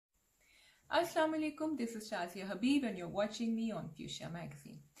अस्सलाम वालेकुम, this is Shazia Habib and you are watching me on fuchsia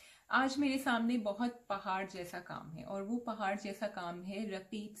magazine. आज मेरे सामने बहुत पहाड़ जैसा काम है और वो पहाड़ जैसा काम है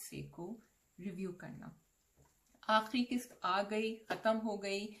रकीब से को रिव्यू करना। आखिरी किस्त आ गई, खत्म हो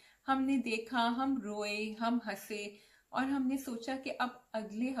गई, हमने देखा, हम रोए, हम हंसे और हमने सोचा कि अब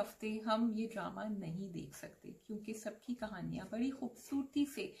अगले हफ्ते हम ये ड्रामा नहीं देख सकते क्योंकि सबकी कहानियां बड़ी खूबसूरती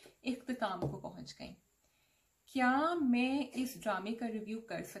से इख्तिताम को पहुंच गईं। क्या मैं इस ड्रामे का रिव्यू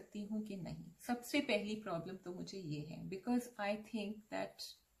कर सकती हूँ कि नहीं? सबसे पहली प्रॉब्लम तो मुझे ये है बिकॉज आई थिंक दैट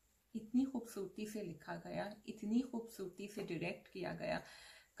इतनी खूबसूरती से लिखा गया, इतनी खूबसूरती से डायरेक्ट किया गया।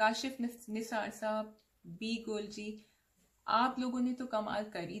 काशिफ निसार साहब, बी गोल जी, आप लोगों ने तो कमाल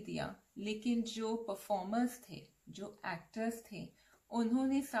कर ही दिया, लेकिन जो परफॉर्मर्स थे, जो एक्टर्स थे,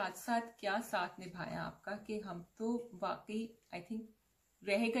 उन्होंने साथ साथ क्या साथ निभाया आपका कि हम तो वाकई आई थिंक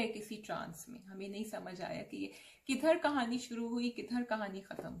रह गए किसी ट्रांस में। हमें नहीं समझ आया कि ये किधर कहानी शुरू हुई, किधर कहानी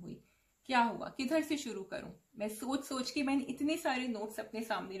खत्म हुई, क्या हुआ, किधर से शुरू करूं। मैं सोच सोच के मैंने इतने सारे नोट्स अपने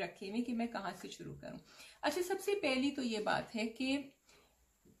सामने रखे हुए कि मैं कहां से शुरू करूं। अच्छा, सबसे पहली तो ये बात है कि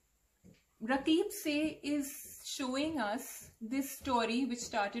Raqeeb Se is showing us this story which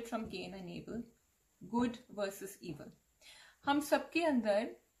started from Cain and Abel, good versus evil. हम सबके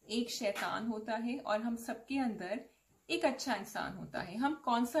अंदर एक शैतान होता है और हम सबके अंदर एक अच्छा इंसान होता है। हम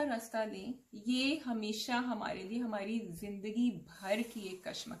कौन सा रास्ता लें, ये हमेशा हमारे लिए हमारी जिंदगी भर की एक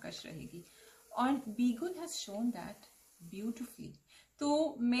कश्मकश रहेगी और Bee Gul has shown that beautifully.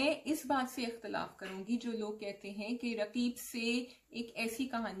 तो मैं इस बात से इख्तलाफ करूंगी जो लोग कहते हैं कि रकीब से एक ऐसी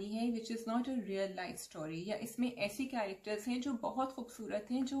कहानी है which is not a real life story, या इसमें ऐसे कैरेक्टर्स हैं जो बहुत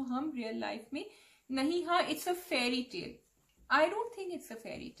खूबसूरत हैं जो हम रियल लाइफ में नहीं। हाँ, it's a fairy tale. I don't think it's a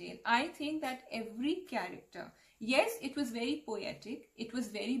fairy tale. I think that every character, yes, it was very poetic, it was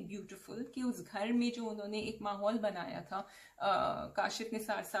very beautiful कि उस घर में जो उन्होंने एक माहौल बनाया था काशिफ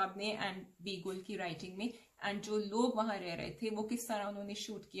निसार साहब ने एंड बीगुल की राइटिंग में, एंड जो लोग वहां रह रहे थे वो किस तरह उन्होंने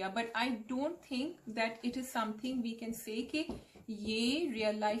शूट किया, but I don't think that it is something we can say कि ये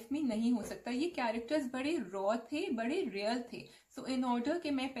रियल लाइफ में नहीं हो सकता। ये कैरेक्टर्स बड़े रॉ थे, बड़े रियल थे। सो इन ऑर्डर कि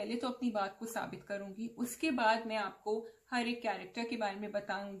मैं पहले तो अपनी बात को साबित करूंगी, उसके बाद मैं आपको हर एक कैरेक्टर के बारे में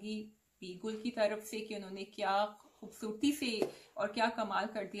बताऊंगी बीगुल की तरफ से कि उन्होंने क्या खूबसूरती से और क्या कमाल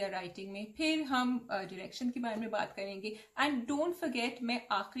कर दिया राइटिंग में। फिर हम डायरेक्शन के बारे में बात करेंगे एंड डोंट फॉरगेट मैं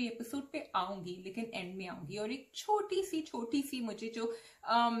आखिरी एपिसोड पे आऊंगी, लेकिन एंड में आऊंगी और एक छोटी सी मुझे जो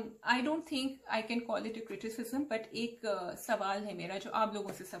I don't think I can call it a criticism, but एक सवाल है मेरा जो आप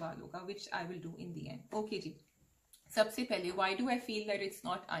लोगों से सवाल होगा which I will do in the end. Okay जी, सबसे पहले why do I feel that it's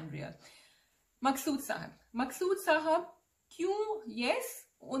not unreal. Maqsood साहब क्यों? यस,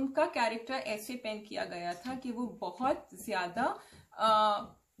 उनका कैरेक्टर ऐसे पेन किया गया था कि वो बहुत ज्यादा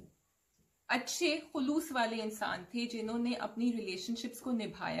अच्छे खुलूस वाले इंसान थे जिन्होंने अपनी रिलेशनशिप्स को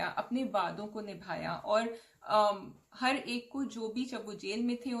निभाया, अपने वादों को निभाया और हर एक को जो भी, जब वो जेल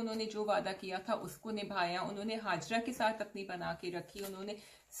में थे उन्होंने जो वादा किया था उसको निभाया। उन्होंने हाजरा के साथ अपनी बना के रखी, उन्होंने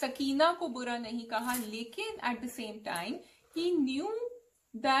सकीना को बुरा नहीं कहा, लेकिन at the same time he knew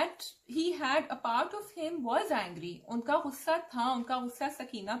that he had a part of him was angry. उनका गुस्सा था, उनका गुस्सा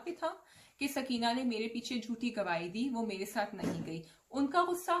सकीना पे था कि सकीना ने मेरे पीछे झूठी गवाही दी, वो मेरे साथ नहीं गई। उनका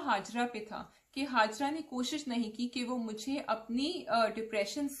गुस्सा हाजरा पे था कि हाजरा ने कोशिश नहीं की कि वो मुझे अपनी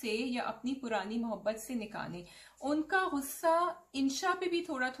डिप्रेशन से या अपनी पुरानी मोहब्बत से निकाले। उनका गुस्सा इंशा पे भी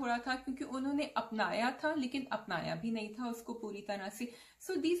थोड़ा थोड़ा था क्योंकि उन्होंने अपनाया था लेकिन अपनाया भी नहीं था उसको पूरी तरह से।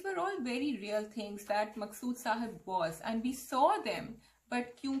 So these were all very real things that Maqsood साहब was and we saw them,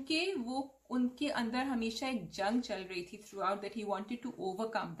 but क्योंकि वो उनके अंदर हमेशा एक जंग चल रही थी throughout that he wanted to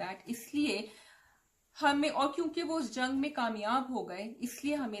overcome that, इसलिए हमें, और क्योंकि वो उस जंग में कामयाब हो गए,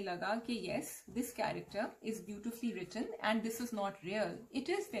 इसलिए हमें लगा कि yes, this character is beautifully written and this is not real, it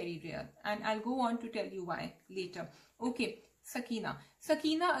is very real and I will go on to tell you why later. Okay,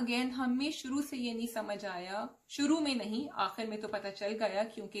 Sakina again हमें शुरू से ये नहीं समझ आया, शुरू में नहीं आखिर में तो पता चल गया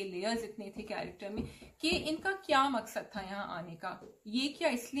क्योंकि लेयर्स इतने थे कैरेक्टर में कि इनका क्या मकसद था यहाँ आने का। ये क्या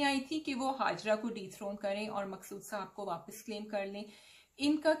इसलिए आई थी कि वो हाजरा को डिथ्रोन करें और मकसूद साहब को वापस क्लेम कर लें?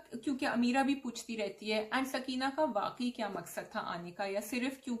 इनका, क्योंकि अमीरा भी पूछती रहती है, एंड सकीना का वाकई क्या मकसद था आने का, या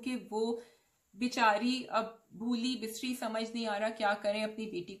सिर्फ क्योंकि वो बेचारी अब भूली बिसरी, समझ नहीं आ रहा क्या करें, अपनी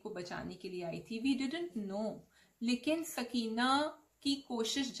बेटी को बचाने के लिए आई थी? वी डिडंट नो, लेकिन सकीना की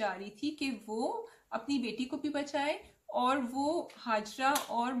कोशिश जारी थी कि वो अपनी बेटी को भी बचाए और वो हाजरा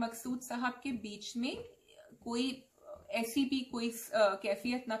और मकसूद साहब के बीच में कोई ऐसी भी कोई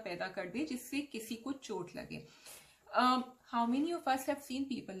कैफियत ना पैदा कर दे जिससे किसी को चोट लगे। How many of us have seen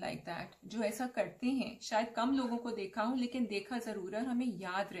people like that, जो ऐसा करते हैं? शायद कम लोगों को देखा हो, लेकिन देखा जरूर है, हमें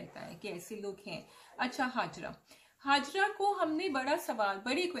याद रहता है कि ऐसे लोग हैं। अच्छा, हाजरा को हमने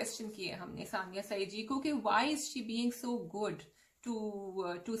बड़े क्वेश्चन किए हमने सानिया सईद जी को कि why is she being so good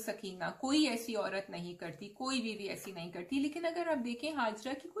to Sakina. कोई ऐसी औरत नहीं करती, कोई बीवी ऐसी नहीं करती। लेकिन अगर आप देखें,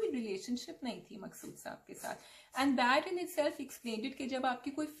 हाजरा की कोई रिलेशनशिप नहीं थी मकसूद साहब के साथ, and that in itself explained it कि जब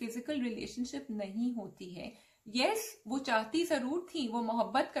आपकी कोई फिजिकल रिलेशनशिप नहीं होती है, यस वो चाहती जरूर थी, वो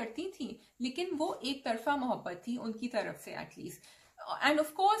मोहब्बत करती थी, लेकिन वो एक तरफा मोहब्बत थी उनकी तरफ से एटलीस्ट। एंड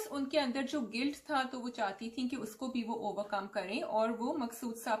ऑफ कोर्स उनके अंदर जो गिल्ट था तो वो चाहती थी कि उसको भी वो ओवरकम करें और वो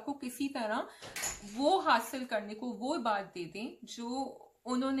मकसूद साहब को किसी तरह वो हासिल करने को वो बात दे दें जो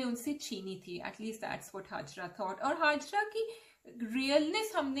उन्होंने उनसे छीनी थी। At least that's what Hajra thought. और हाजरा की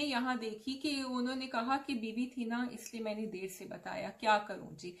रियलनेस हमने यहाँ देखी कि उन्होंने कहा कि बीवी थी ना, इसलिए मैंने देर से बताया, क्या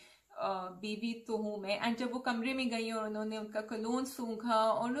करूं जी, बीवी तो हूं मैं। एंड जब वो कमरे में गई और उन्होंने उनका कलोन सूंघा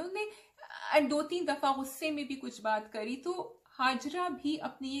और उन्होंने 2-3 दफा गुस्से में भी कुछ बात करी, तो हाजरा भी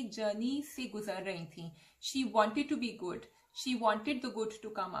अपनी एक जर्नी से गुजर रही थी। She wanted to be good, she wanted the good to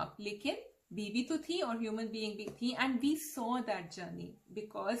come up, लेकिन बीवी तो थी और ह्यूमन बीइंग भी थी। And we saw that journey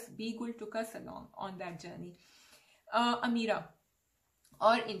because Bee Gul took us along on that journey. Amira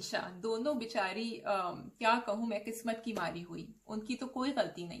और इंशा दोनों बेचारी क्या कहूं मैं, किस्मत की मारी हुई। उनकी तो कोई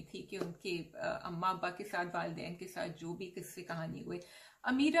गलती नहीं थी कि उनके अम्मा अब्बा के साथ, वालिदैन के साथ जो भी किस्से कहानी हुए।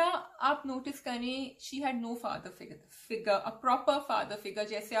 अमीरा आप नोटिस करें, she had no father figure, a proper father figure.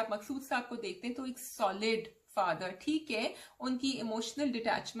 जैसे आप मकसूद साहब को देखते हैं तो एक सॉलिड फादर, ठीक है उनकी इमोशनल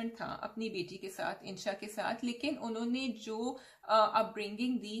डिटैचमेंट था अपनी बेटी के साथ, इंशा के साथ, लेकिन उन्होंने जो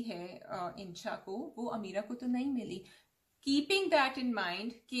अपब्रिंगिंग दी है इंशा को, वो अमीरा को तो नहीं मिली। कीपिंग दैट इन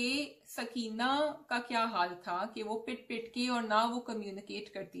माइंड कि सकीना का क्या हाल था कि वो पिट पिट के और ना वो कम्युनिकेट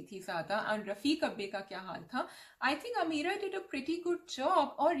करती थी ज्यादा, और रफीक अब्बे का क्या हाल था। I think Amira did a pretty good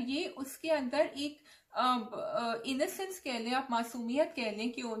job. और ये उसके अंदर एक इनोसेंस कह लें, आप मासूमियत कह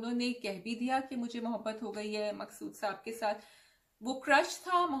लें, कि उन्होंने कह भी दिया कि मुझे मोहब्बत हो गई है मकसूद साहब के साथ। वो क्रश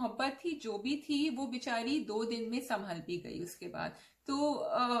था, मोहब्बत थी, जो भी थी, वो बेचारी 2 दिन में संभल भी गई उसके बाद। तो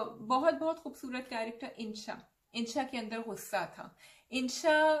बहुत बहुत खूबसूरत कैरेक्टर इंशा। इंशा के अंदर गुस्सा था।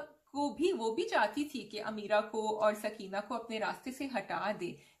 इंशा को भी, वो भी चाहती थी कि अमीरा को और सकीना को अपने रास्ते से हटा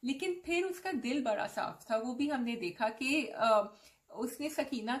दे, लेकिन फिर उसका दिल बड़ा साफ था। वो भी हमने देखा कि उसने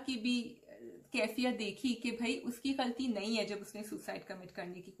सकीना की भी कैफियत देखी कि भाई उसकी गलती नहीं है जब उसने सुसाइड कमिट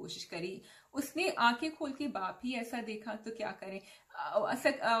करने की कोशिश करी। उसने आंखें खोल के बाप ही ऐसा देखा तो क्या करें।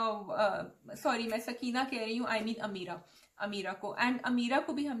 सॉरी मैं सकीना कह रही हूँ, आई मीन अमीरा को। एंड अमीरा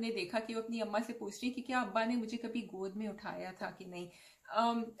को भी हमने देखा कि वो अपनी अम्मा से पूछ रही कि क्या अब्बा ने मुझे कभी गोद में उठाया था कि नहीं।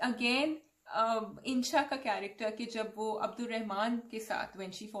 अगेन इंशा का कैरेक्टर कि जब वो अब्दुल रहमान के साथ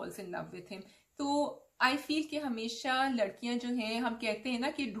when she falls in love with him, तो आई फील कि हमेशा लड़कियां जो हैं, हम कहते हैं ना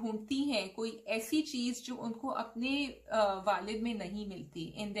कि ढूंढती हैं कोई ऐसी चीज जो उनको अपने वालिद में नहीं मिलती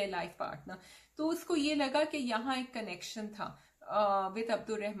इन देयर लाइफ पार्टनर। तो उसको ये लगा कि यहाँ एक कनेक्शन था विद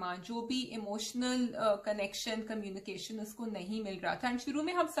अब्दुल रहमान, जो भी इमोशनल कनेक्शन, कम्युनिकेशन उसको नहीं मिल रहा था। एंड शुरू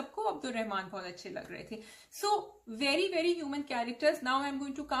में हम सबको अब्दुल रहमान बहुत अच्छे लग रहे थे। So very very human characters. Now I am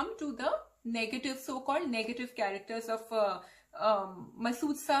going to come to the negative, so called negative characters of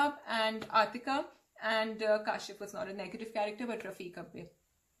Masood साहब and Atika. And Kashif was not a negative character, but Rafiq Abbe.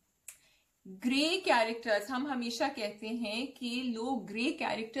 Grey characters, हम हमेशा कहते हैं कि लोग grey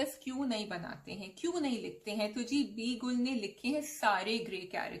characters क्यों नहीं बनाते हैं, क्यों नहीं लिखते हैं। तो जी बी गुल ने लिखे हैं सारे ग्रे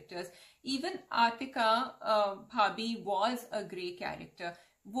कैरेक्टर्स। इवन आतिका भाभी वॉज अ ग्रे कैरेक्टर।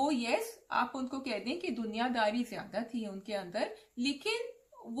 वो यस आप उनको कह दें कि दुनियादारी ज्यादा थी उनके अंदर, लेकिन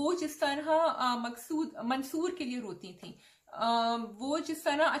वो जिस तरह मंसूर के लिए रोती थी, वो जिस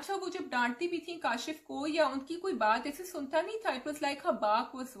तरह, अच्छा वो जब डांटती भी थी काशिफ को या उनकी कोई बात ऐसे सुनता नहीं था, it was like her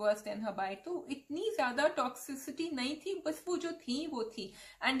bark was worse than her bite. तो इतनी ज्यादा टॉक्सिसिटी नहीं थी, बस वो जो थी वो थी।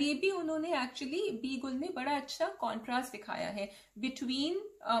 एंड ये भी उन्होंने एक्चुअली बी गुल ने बड़ा अच्छा कॉन्ट्रास्ट दिखाया है बिटवीन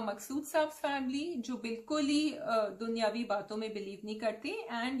मकसूद साहब फैमिली जो बिल्कुल ही दुनियावी बातों में बिलीव नहीं करते,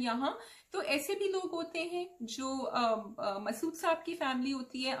 एंड यहाँ तो ऐसे भी लोग होते हैं जो मसूद साहब की फैमिली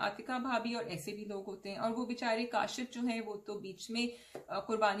होती है, आतिका भाभी, और ऐसे भी लोग होते हैं। और वो बेचारे काशिफ जो हैं वो तो बीच में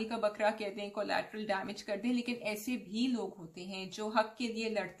कुर्बानी का बकरा कह दें, कोलैटरल डैमेज कर दें, लेकिन ऐसे भी लोग होते हैं जो हक के लिए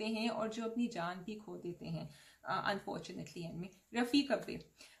लड़ते हैं और जो अपनी जान भी खो देते हैं अनफॉर्चुनेटली एंड में। रफीक अब्बे,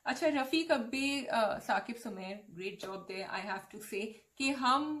 अच्छा रफीक अब्बे, Saqib Sumer, great job there I have to से कि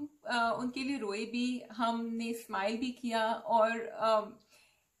हम उनके लिए रोए भी, हमने स्माइल भी किया। और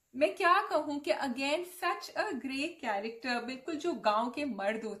मैं क्या कहूं कि again such a great character, बिल्कुल जो गांव के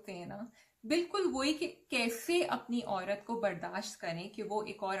मर्द होते हैं ना, बिल्कुल वही कि कैसे अपनी औरत को बर्दाश्त करें कि वो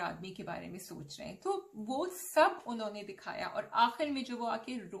एक और आदमी के बारे में सोच रहे हैं। तो वो सब उन्होंने दिखाया। और आखिर में जो वो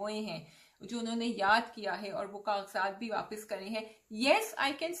आके रोए हैं, जो उन्होंने याद किया है और वो कागजात भी वापस करे हैं, येस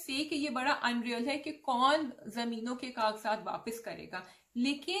आई कैन से कि ये बड़ा अनरियल है कि कौन जमीनों के कागजात वापस करेगा,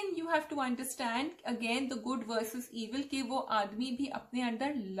 लेकिन you have to understand again the good versus evil, कि वो आदमी भी अपने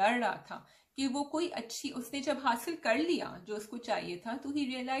अंदर लड़ रहा था कि वो कोई अच्छी, उसने जब हासिल कर लिया जो उसको चाहिए था तो ही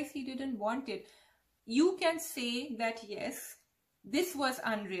realise he didn't want it. You can say that yes this was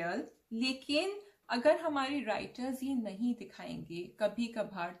unreal, लेकिन अगर हमारे राइटर्स ये नहीं दिखाएंगे कभी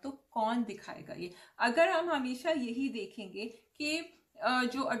कभार तो कौन दिखाएगा ये? अगर हम हमेशा यही देखेंगे कि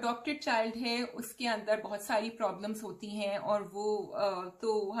जो अडॉप्टेड चाइल्ड है उसके अंदर बहुत सारी प्रॉब्लम्स होती हैं और वो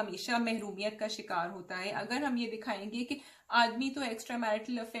तो हमेशा महरूमियत का शिकार होता है, अगर हम ये दिखाएंगे कि आदमी तो एक्स्ट्रा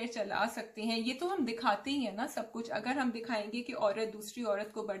मैरिटल अफेयर चला सकते हैं, ये तो हम दिखाते ही है ना सब कुछ, अगर हम दिखाएंगे कि औरत दूसरी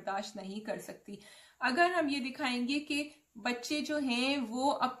औरत को बर्दाश्त नहीं कर सकती, अगर हम ये दिखाएंगे कि बच्चे जो हैं वो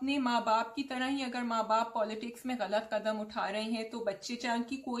अपने माँ बाप की तरह ही, अगर माँ बाप पॉलिटिक्स में गलत कदम उठा रहे हैं तो बच्चे चाहे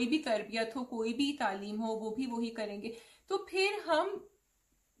उनकी कोई भी तरबियत हो, कोई भी तालीम हो, वो भी वही करेंगे, तो फिर हम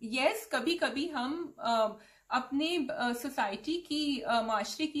यस कभी कभी हम अपने सोसाइटी की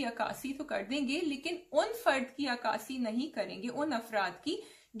माशरे की अक्कासी तो कर देंगे, लेकिन उन फर्द की अक्कासी नहीं करेंगे, उन अफराद की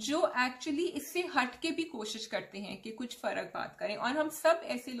जो एक्चुअली इससे हट के भी कोशिश करते हैं कि कुछ फर्क बात करें. और हम सब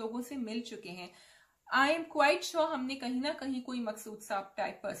ऐसे लोगों से मिल चुके हैं. आई एम क्वाइट श्योर हमने कहीं ना कहीं कोई मकसूद साहब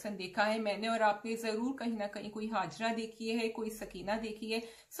टाइप पर्सन देखा है, मैंने और आपने जरूर कहीं ना कहीं कोई हाजरा देखी है, कोई सकीना देखी है.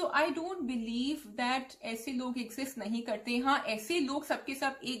 सो आई डोंट बिलीव दैट ऐसे लोग एग्जिस्ट नहीं करते. हाँ, ऐसे लोग सबके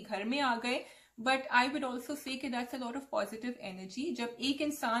सब एक घर में आ गए, but I would also say कि that's a lot of positive energy. जब एक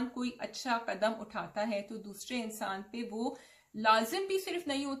इंसान कोई अच्छा कदम उठाता है तो दूसरे इंसान पे वो लाजिम भी सिर्फ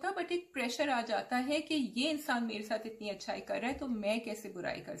नहीं होता, बट एक प्रेशर आ जाता है कि ये इंसान मेरे साथ इतनी अच्छाई कर रहा है तो मैं कैसे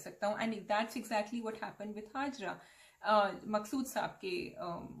बुराई कर सकता हूँ. And that's exactly what happened with Hazra, मकसूद साहब के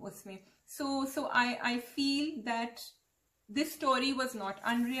उसमें. सो आई feel that this story was not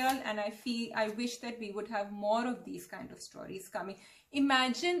unreal, and I wish that we would have more of these kind of stories coming.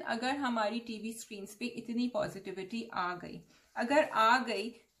 Imagine अगर हमारी टीवी स्क्रीन्स पे इतनी पॉजिटिविटी आ गई, अगर आ गई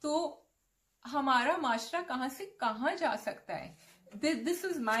तो हमारा माशरा कहाँ से कहाँ जा सकता है. दिस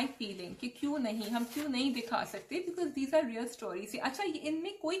इज माई फीलिंग कि क्यों नहीं दिखा सकते, because these are real stories. अच्छा,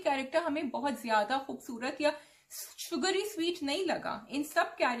 इनमें कोई कैरेक्टर हमें बहुत ज्यादा खूबसूरत या शुगरी स्वीट नहीं लगा. इन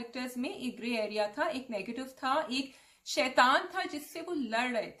सब कैरेक्टर्स में एक ग्रे एरिया था, एक नेगेटिव था, एक शैतान था जिससे वो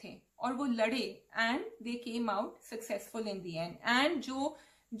लड़ रहे थे और वो लड़े and they came out successful in the and. And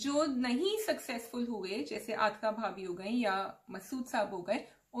जो नहीं सक्सेसफुल हुए, जैसे आतका भाभी हो गई या मसूद साहब हो गए,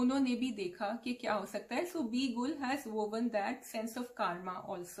 उन्होंने भी देखा कि क्या हो सकता है. सो बी गुल has woven that sense of Karma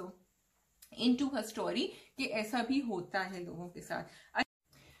also into her story कि ऐसा भी होता है लोगों के साथ.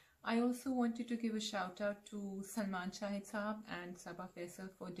 I also wanted to give a shout out to Salman Shahid Saab and Sabah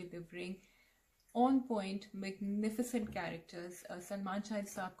Faisal for delivering on point magnificent characters. Salman Shahid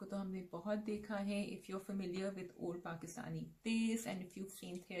साहब को तो हमने बहुत देखा है. If you are familiar with old Pakistani days and if you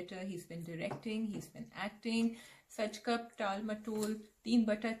seen theatre, he is been directing, he is been acting, such cup, टाल मटोल,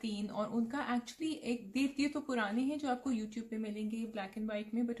 3/3, और उनका एक्चुअली एक ये तो पुराने हैं जो आपको यूट्यूब पे मिलेंगे ब्लैक एंड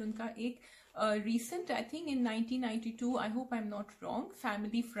वाइट में, बट उनका एक recent, I think in 1992, I hope I'm not wrong,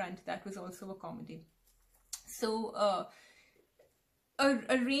 Family Front, that was also a comedy. So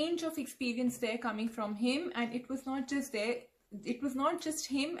a range of experience there coming from him, and it was not just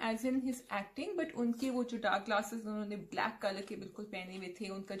him as in his acting, but उनके वो जो dark glasses उन्होंने black colour के बिल्कुल पहने हुए थे,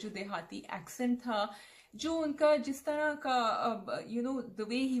 उनका जो देहाती एक्सेंट था, जो उनका जिस तरह का the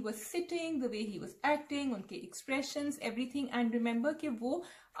way he was sitting, the way he was acting, उनके एक्सप्रेशंस, एवरीथिंग. एंड रिमेंबर कि वो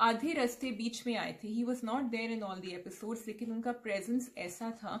आधे रास्ते बीच में आए थे. He was not there in all the episodes, लेकिन उनका प्रेजेंस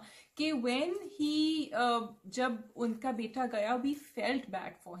ऐसा था कि व्हेन ही जब उनका बेटा गया, we felt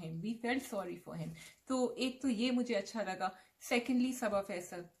bad for him, we felt sorry for him. तो एक तो ये मुझे अच्छा लगा. Secondly Saba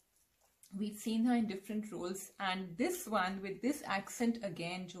Faisal, we've seen her in different roles, and this one with this accent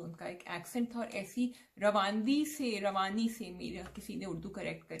again, जो उनका एक accent था, और ऐसी रवानी से मेरा किसी ने उर्दू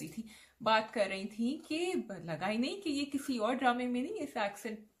करेक्ट करी थी, बात कर रही थी कि लगा ही नहीं कि ये किसी और ड्रामे में नहीं इस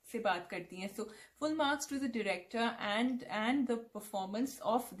accent से बात करती हैं. So full marks to the director and the performance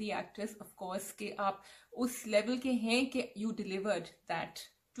of the actress, of course, कि आप उस level के हैं कि you delivered that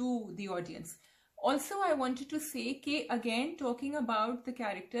to the audience. Also, I wanted to say कि again talking about the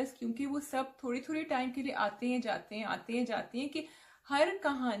characters, क्योंकि वो सब थोड़े टाइम के लिए आते हैं जाते हैं कि हर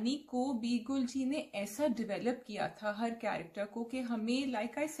कहानी को बीगुल जी ने ऐसा डेवलप किया था हर कैरेक्टर को कि हमें,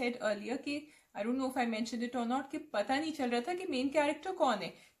 like I said earlier, कि I don't know if I mentioned it or not, कि पता नहीं चल रहा था कि मेन कैरेक्टर कौन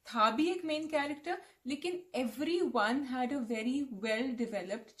है. था भी एक मेन कैरेक्टर, लेकिन everyone had a very well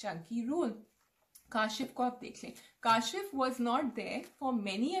developed chunky role. Kashif को आप देख लें, Kashif was not there for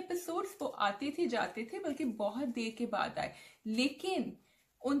many episodes. वो आते थे जाते थे, बल्कि बहुत देर के बाद आए, लेकिन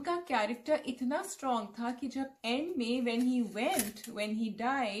उनका कैरेक्टर इतना स्ट्रॉन्ग था कि जब एंड में when he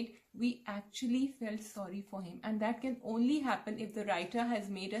died, we actually felt sorry for him, and that can only happen if the writer has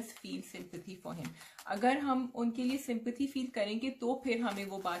made us feel sympathy for him. अगर हम उनके लिए sympathy feel करेंगे तो फिर हमें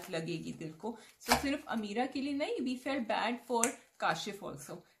वो बात लगेगी दिल को. So सिर्फ अमीरा के लिए नहीं, we felt bad for Kashif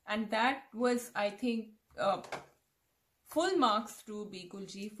also, and that was, I think, full marks to Bigul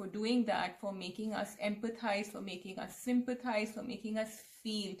ji for doing that, for making us empathize, for making us sympathize, for making us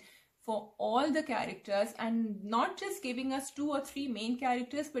feel for all the characters, and not just giving us 2 or 3 main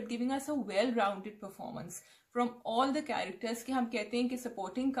characters, but giving us a well-rounded performance from all the characters. कि हम कहते हैं कि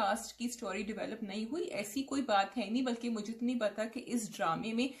supporting cast की story develop नहीं हुई, ऐसी कोई बात है नहीं, बल्कि मुझे तो नहीं पता कि इस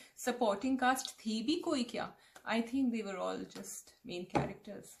ड्रामे में supporting cast थी भी कोई क्या. I think they were all just main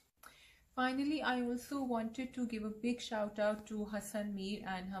characters. Finally, I also wanted to give a big shout out to Hassan Mir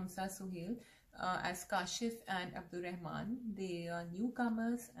and Hamza Suhail as Kashif and Abdur Rahman. They are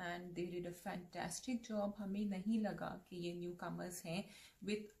newcomers and they did a fantastic job. हमें नहीं लगा कि ये newcomers हैं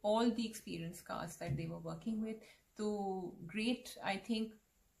with all the experienced cast that they were working with. तो great, I think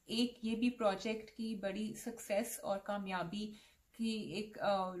एक ये भी project की बड़ी success और कामयाबी की एक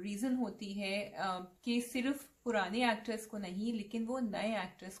रीज़न होती है कि सिर्फ पुराने एक्टर्स को नहीं, लेकिन वो नए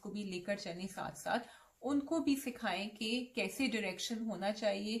एक्टर्स को भी लेकर चलें, साथ साथ उनको भी सिखाएं कि कैसे डायरेक्शन होना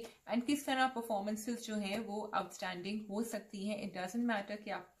चाहिए एंड किस तरह परफॉर्मेंसेस जो हैं वो आउटस्टैंडिंग हो सकती हैं. इट डजंट मैटर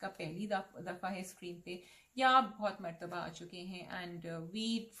कि आपका पहली दफ़ा है स्क्रीन पे या आप बहुत मरतबा आ चुके हैं. And we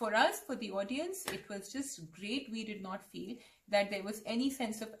for us, for the audience, it was just great. We did not feel that there was any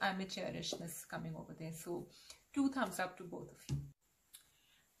sense of एमेचरिशनेस coming over there. So 2 thumbs up to both of you.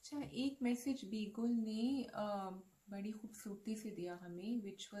 अच्छा, एक message बीगुल ने बड़ी खूबसूरती से दिया हमें,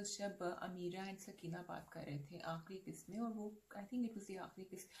 which was जब अमीरा and Sakina बात कर रहे थे आखिरी किस्त में, और वो I think it was the आखिरी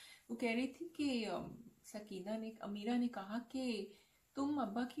किस्त. वो कह रही थी कि अमीरा ने कहा कि तुम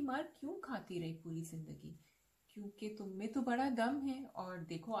अब्बा की मार क्यों खाती रही पूरी जिंदगी, क्योंकि तुम में तो बड़ा दम है, और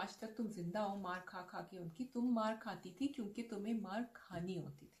देखो आज तक तुम जिंदा हो मार खा खा के उनकी. तुम मार खाती थी क्योंकि तुम्हें मार खानी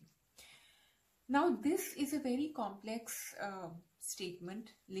होती थी. Now this is a very complex statement,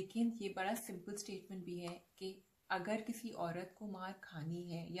 लेकिन ये बड़ा सिंपल स्टेटमेंट भी है कि अगर किसी औरत को मार खानी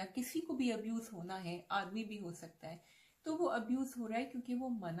है या किसी को भी अब्यूज होना है, आदमी भी हो सकता है, तो वो अब्यूज हो रहा है क्योंकि वो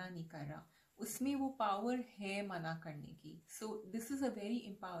मना नहीं कर रहा, उसमें वो पावर है मना करने की. So this is a very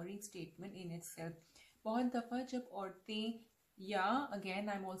empowering statement in itself. बहुत दफ़ा जब औरतें, या again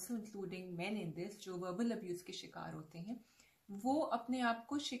I am also including man in this, जो वर्बल अब्यूज के शिकार होते हैं, वो अपने आप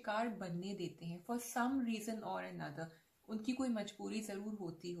को शिकार बनने देते हैं फॉर सम रीजन और अनदर. उनकी कोई मजबूरी ज़रूर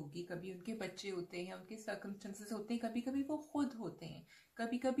होती होगी, कभी उनके बच्चे होते हैं, उनके सर्कमस्टेंसेस होते हैं, कभी कभी वो खुद होते हैं,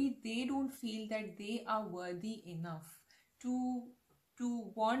 कभी कभी they don't feel that they are worthy enough to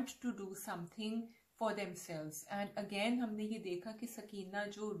want to do something for themselves. And again हमने ये देखा कि सकीना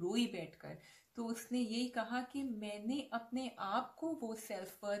जो रोई बैठकर, तो उसने यही कहा कि मैंने अपने आप को वो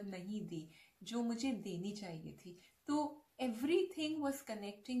सेल्फ वर्थ नहीं दी जो मुझे देनी चाहिए थी. तो everything was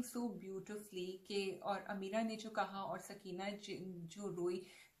connecting so beautifully के, और अमीरा ने जो कहा और सकीना जो रोई,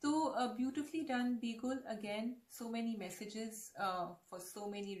 तो beautifully done Bigul. Again, so many messages for so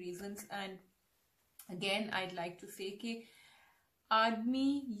many reasons. And again I'd like to say कि आदमी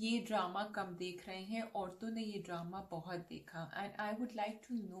ये ड्रामा कम देख रहे हैं, औरतों ने ये ड्रामा बहुत देखा. And I would like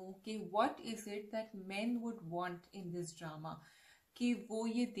to know कि what is it that main would want in this drama, कि वो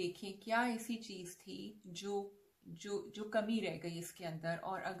ये देखें क्या ऐसी चीज थी जो कमी रह गई इसके अंदर.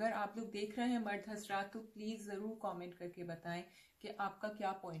 और अगर आप लोग देख रहे हैं मर्द हजरात, तो प्लीज जरूर कमेंट करके बताएं कि आपका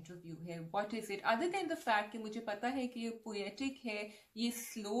क्या पॉइंट ऑफ व्यू है. What is it other than the fact कि मुझे पता है कि ये पोएटिक है, ये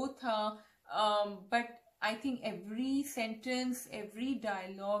स्लो था, but I think every sentence, every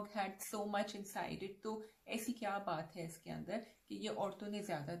dialogue had so much inside it. तो ऐसी क्या बात है इसके अंदर कि ये औरतों ने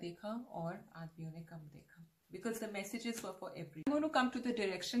ज्यादा देखा और आदमियों ने कम देखा? Because the messages were for everyone. I'm going to come to the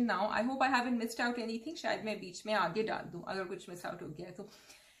direction now. I hope I haven't missed out anything. शायद मैं बीच में आगे डाल दूं अगर कुछ मिस आउट हो गया तो.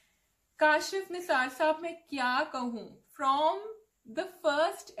 काशिफ निसार साहब, मैं क्या कहूं, from the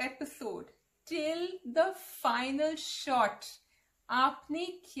first episode till the final shot आपने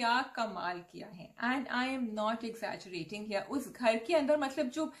क्या कमाल किया है. And I am not exaggerating here. उस घर के अंदर मतलब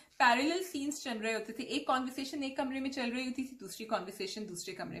जो पैरेलल सीन्स चल रहे होते थे, एक कॉन्वर्सेशन एक कमरे में चल रही होती थी, दूसरी कॉन्वर्सेशन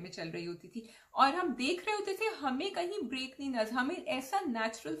दूसरे कमरे में चल रही होती थी, और हम देख रहे होते थे, हमें कहीं ब्रेक नहीं नजर, हमें ऐसा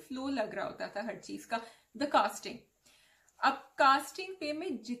नेचुरल फ्लो लग रहा होता था हर चीज का. द कास्टिंग, अब कास्टिंग पे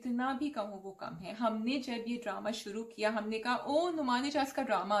मैं जितना भी कहूँ वो कम है. हमने जब ये ड्रामा शुरू किया हमने कहा ओ नुमान इजाज का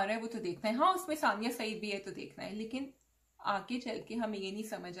ड्रामा आ रहा है वो तो देखना है, हाँ उसमें सानिया सईद भी है तो देखना है. लेकिन आगे चल के हमें ये नहीं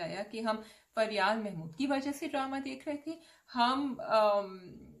समझ आया कि हम फरियाद महमूद की वजह से ड्रामा देख रहे थे, हम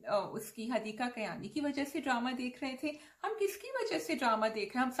उसकी हदीका कयानी की वजह से ड्रामा देख रहे थे, हम किसकी वजह से ड्रामा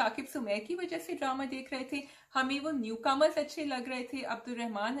देख रहे हैं, हम साकिब सुमैर की वजह से ड्रामा देख रहे थे, हमें वो न्यू कमर्स अच्छे लग रहे थे, अब्दुल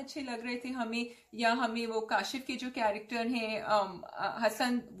रहमान अच्छे लग रहे थे हमें, या हमें वो काशिफ के जो कैरेक्टर हैं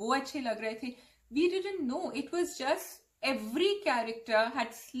हसन वो अच्छे लग रहे थे. We didn't know, it was just every character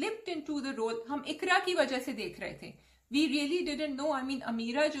had slipped into the role. हम इकरा की वजह से देख रहे थे. We really didn't know. I mean,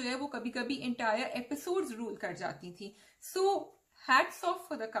 अमीरा जो है वो कभी कभी entire episodes rule कर जाती थी. So hats off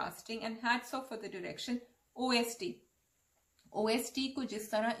for the casting and hats off for the direction. OST को जिस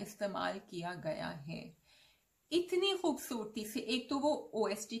तरह इस्तेमाल किया गया है इतनी खूबसूरती से, एक तो वो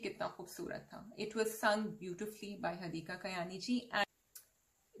OST कितना खूबसूरत था. It was sung beautifully by Hadika Kayani ji, and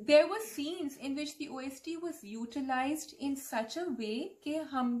there were scenes in which the OST was utilized in such a way कि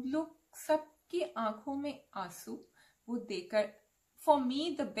हम लोग सबकी आंखों में आंसू वो देखकर. For me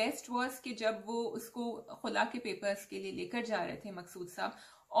the best was कि जब वो उसको खुला के पेपर्स के लिए लेकर जा रहे थे मकसूद साहब,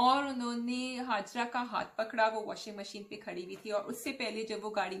 और उन्होंने हाजरा का हाथ पकड़ा, वो वॉशिंग मशीन पे खड़ी हुई थी, और उससे पहले जब वो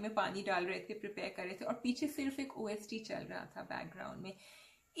गाड़ी में पानी डाल रहे थे, प्रिपेयर कर रहे थे, और पीछे सिर्फ एक OST चल रहा था बैकग्राउंड में.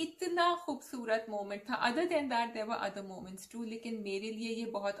 इतना खूबसूरत मोमेंट था. Other than that there were other moments to, लेकिन मेरे लिए ये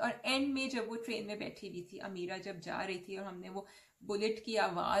बहुत. और एंड में जब वो ट्रेन में बैठी हुई थी, अमीरा जब जा रही थी और हमने वो बुलेट की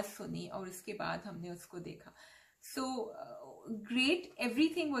आवाज सुनी और उसके बाद हमने उसको देखा. So great,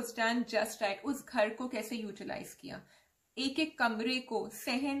 everything was done just right. उस घर को कैसे यूटिलाइज किया, एक एक कमरे को,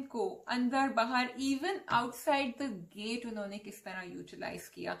 सहन को, अंदर बाहर, इवन आउटसाइड द गेट उन्होंने किस तरह यूटिलाइज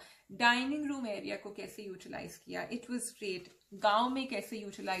किया, डाइनिंग रूम एरिया को कैसे यूटिलाइज किया. It was great. गांव में कैसे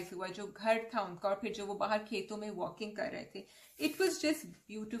यूटिलाइज हुआ जो घर था उनका, और फिर जो वो बाहर खेतों में वॉकिंग कर रहे थे. It was just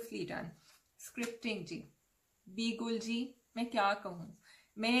beautifully done. Scripting जी, बीगुल जी, मैं क्या कहूँ,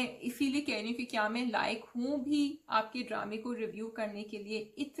 मैं इसीलिए कह रही हूँ कि क्या मैं लायक हूं भी आपके ड्रामे को रिव्यू करने के लिए.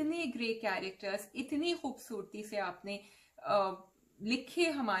 इतने ग्रेट कैरेक्टर्स इतनी खूबसूरती से आपने लिखे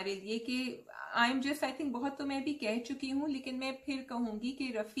हमारे लिए कि I am just, I think बहुत तो मैं भी कह चुकी हूँ, लेकिन मैं फिर कहूंगी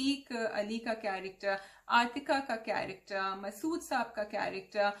कि रफीक अली का कैरेक्टर, आतिका का कैरेक्टर, मसूद साहब का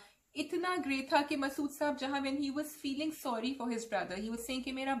कैरेक्टर इतना ग्रेट था कि मसूद साहब जहां when he was feeling sorry for his brother, he was saying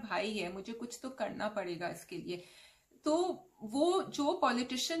कि मेरा भाई है, मुझे कुछ तो करना पड़ेगा इसके लिए. तो वो जो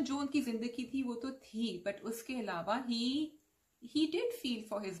पॉलिटिशियन जो उनकी जिंदगी थी वो तो थी, बट उसके अलावा he did feel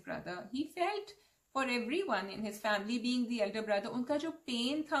for his brother, he felt for everyone in his family, being the elder brother. उनका जो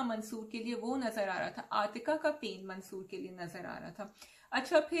पेन था मंसूर के लिए वो नजर आ रहा था, आतिका का पेन मंसूर के लिए नजर आ रहा था.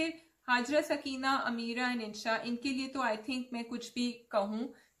 अच्छा, फिर हाजरा, सकीना, अमीरा एंड इंशा, इनके लिए तो आई थिंक मैं कुछ भी कहूं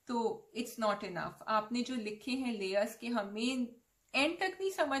तो इट्स नॉट इनफ. आपने जो लिखे हैं लेयर्स के, हमें एंड तक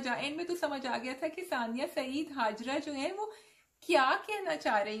नहीं समझ आ, एंड में तो समझ आ गया था कि सानिया सईद, हाजरा जो है वो क्या कहना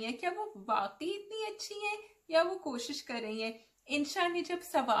चाह रही हैं, क्या वो वाकई इतनी अच्छी हैं या वो कोशिश कर रही हैं. इंशा ने जब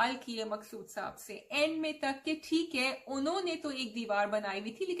सवाल किए मकसूद साहब से एंड में तक कि ठीक है उन्होंने तो एक दीवार बनाई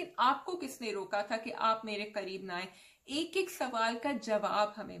हुई थी, लेकिन आपको किसने रोका था कि आप मेरे करीब ना आए, एक एक सवाल का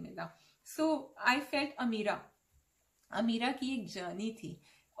जवाब हमें मिला. सो आई फेल्ट अमीरा की एक जर्नी थी,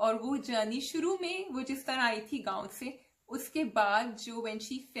 और वो जर्नी शुरू में वो जिस तरह आई थी गांव से, उसके बाद जो व्हेन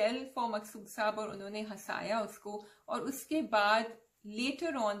शी फेल फॉर मकसूद साहब और उन्होंने हंसाया उसको, और उसके बाद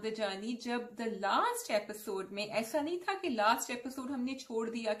लेटर ऑन द जर्नी जब द लास्ट एपिसोड में, ऐसा नहीं था कि लास्ट एपिसोड हमने छोड़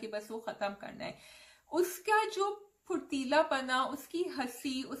दिया कि बस वो खत्म करना है, उसका जो फुर्तीलापना, उसकी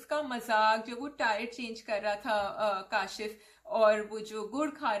हंसी, उसका मजाक, जो वो टायर चेंज कर रहा था काशिफ, और वो जो गुड़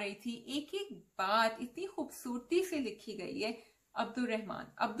खा रही थी, एक एक बात इतनी खूबसूरती से लिखी गई है. अब्दुल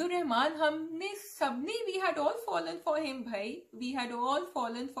रहमान हमने सबने, we had all fallen for him भाई, we had all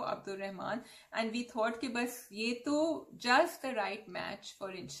fallen for Abdul Rahman, and we thought कि बस ये तो just the right match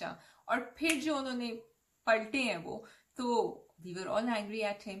for इंशा. और फिर जो उन्होंने पलटे हैं वो, तो we were all angry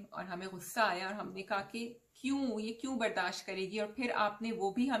at him, और हमें गुस्सा आया, और हमने कहा कि क्यों बर्दाश्त करेगी. और फिर आपने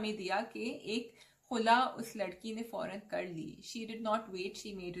वो भी हमें दिया कि एक खुला उस लड़की ने फौरन कर ली, she did not wait,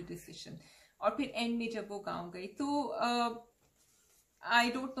 she made a decision. और फिर एंड में जब वो गाँव गई तो आई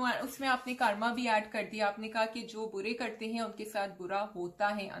डोंट नो, उसमें आपने कर्मा भी ऐड कर दिया. आपने कहा कि जो बुरे करते हैं उनके साथ बुरा होता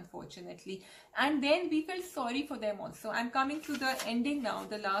है unfortunately, and then we felt sorry for them also. I am coming to the ending now,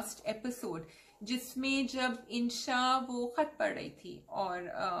 the last episode, जिसमें जब इंशा वो खत पढ़ रही थी और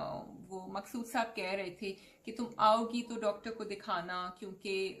वो मकसूद साहब कह रहे थे कि तुम आओगी तो डॉक्टर को दिखाना,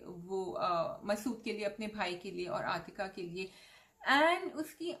 क्योंकि वो मसूद के लिए, अपने भाई के लिए और आतिका के लिए, and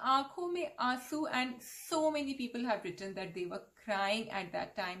उसकी आंखों में आंसू, and so many people have written that they were crying at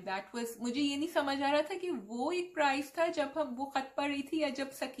that time. That was, मुझे ये नहीं समझ आ रहा था कि वो एक प्राइस था जब हम वो खत पढ़ रही थी, या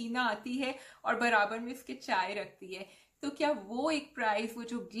जब सकीना आती है और बराबर में उसके चाय रखती है, तो क्या वो एक प्राइस, वो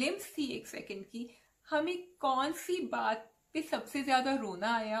जो ग्लिम्स थी एक सेकंड की, हमें कौन सी बात पे सबसे ज्यादा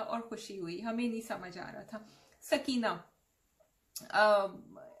रोना आया और खुशी हुई, हमें नहीं समझ आ रहा था. Sakina,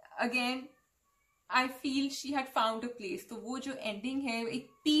 again I feel she had found a place. तो वो जो एंडिंग है, एक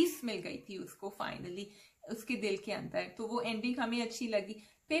पीस मिल गई थी उसको फाइनली उसके दिल के अंदर, तो वो एंडिंग हमें अच्छी लगी।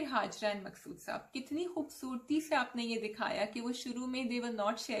 फिर हाजरा एंड मकसूद साहब, कितनी खूबसूरती से आपने ये दिखाया कि वो शुरू में दे were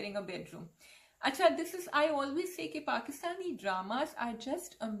not sharing a bedroom. अच्छा, this is, I always say कि Pakistani dramas are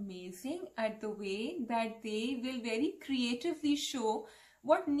just amazing at the way that they will very creatively show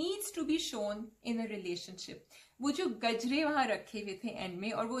what needs to be shown in a relationship। वो जो गजरे वहां रखे हुए थे and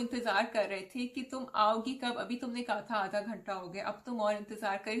में, और वो इंतजार कर रहे थे कि तुम आओगी कब, अभी तुमने कहा था आधा घंटा हो गया, अब तुम और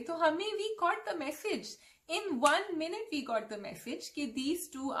इंतजार करी। तो हमें we got the message in 1 minute, we got the message कि these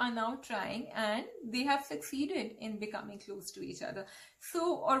two are now trying and they have succeeded in becoming close to each other। So,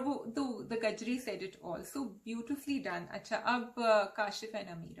 और वो the gajri said it all, so beautifully done। अच्छा, अब Kashif and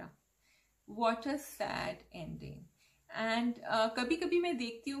Amira, what a sad ending। And कभी कभी मैं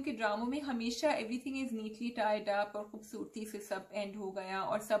देखती हूँ कि ड्रामों में हमेशा everything is neatly tied up और खूबसूरती से सब एंड हो गया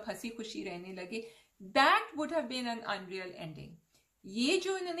और सब हंसी खुशी रहने लगे। That would have been an unreal ending. ये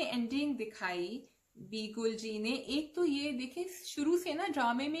जो इन्होंने एंडिंग दिखाई बीगुल जी ने, एक तो ये देखे शुरू से ना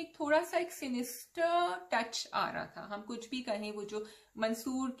ड्रामे में एक थोड़ा सा एक सिनिस्टर टच आ रहा था। हम कुछ भी कहें, वो जो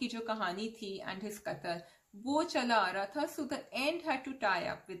मंसूर की जो कहानी थी एंड हिज कत्ल, वो चला आ रहा था। So the end had to tie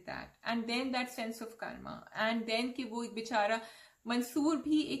up with that and then that sense of karma and then कि वो बेचारा मंसूर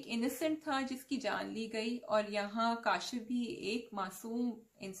भी एक इनोसेंट था जिसकी जान ली गई, और यहाँ काशिफ भी एक मासूम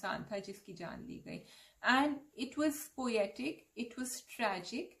इंसान था जिसकी जान ली गई। And it was poetic, it was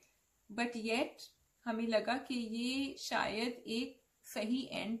tragic, but yet हमें लगा कि ये शायद एक सही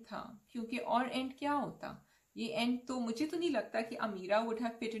एंड था, क्योंकि और एंड क्या होता। ये एंड तो मुझे तो नहीं लगता कि Amira would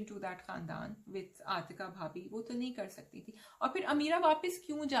have fit into that खानदान विद आतिका भाभी, वो तो नहीं कर सकती थी। और फिर अमीरा वापस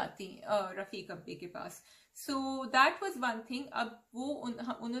क्यों जाती रफीक अब्बे के पास। So that was one thing. अब वो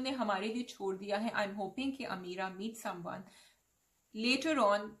उन्होंने हमारे लिए छोड़ दिया है। आई एम होपिंग कि Amira meet someone later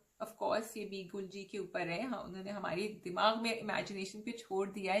on. Of course ये बीगुल जी के ऊपर है, हाँ, उन्होंने हमारे दिमाग में इमेजिनेशन पे छोड़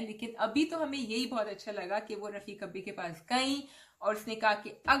दिया है, लेकिन अभी तो हमें यही बहुत अच्छा लगा कि वो रफीक अब्बे के पास गई और उसने कहा कि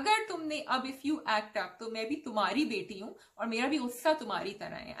अगर तुमने अब इफ यू एक्ट अप तो मैं भी तुम्हारी बेटी हूं और मेरा भी गुस्सा तुम्हारी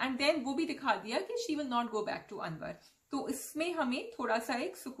तरह है। एंड देन वो भी दिखा दिया कि she will not go back to Anwar. तो इसमें हमें थोड़ा सा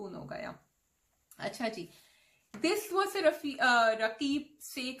एक सुकून हो गया। अच्छा जी, this was a Raqeeb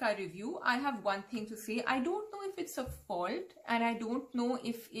Se ka review. I have one thing to say. I don't know if it's a fault and I don't know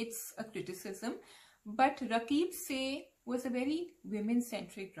if it's a criticism, but Raqeeb Se was a very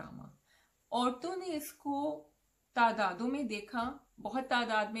women-centric drama. औरतों ने इसको तादादों में देखा, बहुत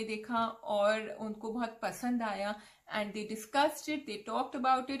तादाद में देखा, और उनको बहुत पसंद आया। And they discussed it, they talked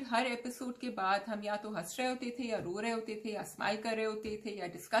about it. हर एपिसोड के बाद हम या तो हंस रहे होते थे, या रो रहे होते थे, या स्माइल कर रहे होते थे, या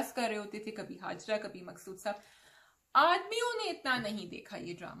डिस्कस कर रहे होते थे, कभी हाजरा कभी मकसूद साहब। आदमियों ने इतना नहीं देखा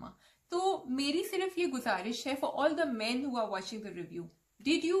ये ड्रामा। तो मेरी सिर्फ ये गुजारिश है for all the men who are watching the review,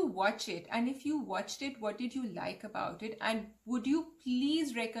 did you watch it, and if you watched it, what did you like about it, and would you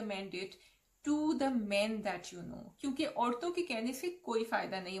please recommend it to the men that you know। क्योंकि औरतों के कहने से कोई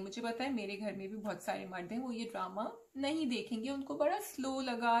फायदा नहीं है। मुझे पता है मेरे घर में भी बहुत सारे मर्द हैं, वो ये ड्रामा नहीं देखेंगे, उनको बड़ा स्लो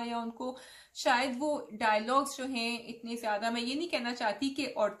लगा, या उनको शायद वो डायलॉग्स जो हैं इतने ज्यादा, मैं ये नहीं कहना चाहती कि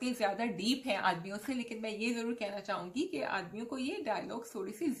औरतें ज्यादा डीप हैं आदमियों से, लेकिन मैं ये जरूर कहना चाहूंगी कि आदमियों को ये डायलॉग्स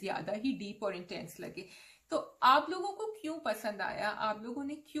थोड़ी सी ज्यादा ही डीप और इंटेंस लगे। तो आप लोगों को क्यों पसंद आया, आप लोगों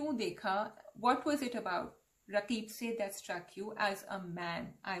ने क्यों देखा, what was it about Raqeeb Se that struck you as a man?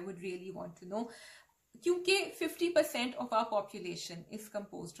 I would really want to know, क्योंकि 50% of our population is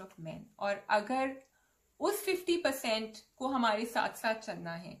composed of men, और अगर उस 50% को हमारे साथ साथ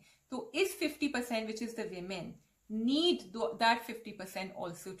चलना है तो इस 50% which is the women need that 50%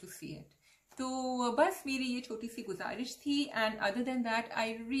 also to see it। तो बस मेरी ये छोटी सी गुजारिश थी। And other than that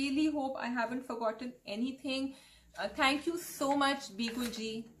I really hope I haven't forgotten anything. Thank you so much Beegul ji,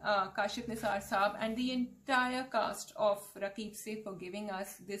 Kashif Nisar Saab and the entire cast of Raqeeb Se for giving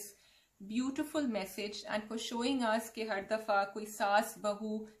us this beautiful message and for showing us कि हर दफा कोई सास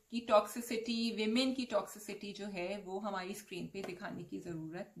बहू की toxicity, women की toxicity जो है वो हमारी स्क्रीन पे दिखाने की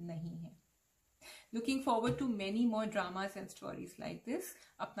जरूरत नहीं है। Looking forward to many more dramas and stories like this।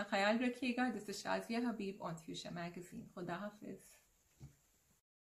 अपना ख्याल रखिएगा। This is Shazia Habib on Fuchsia Magazine। खुदा हाफिज।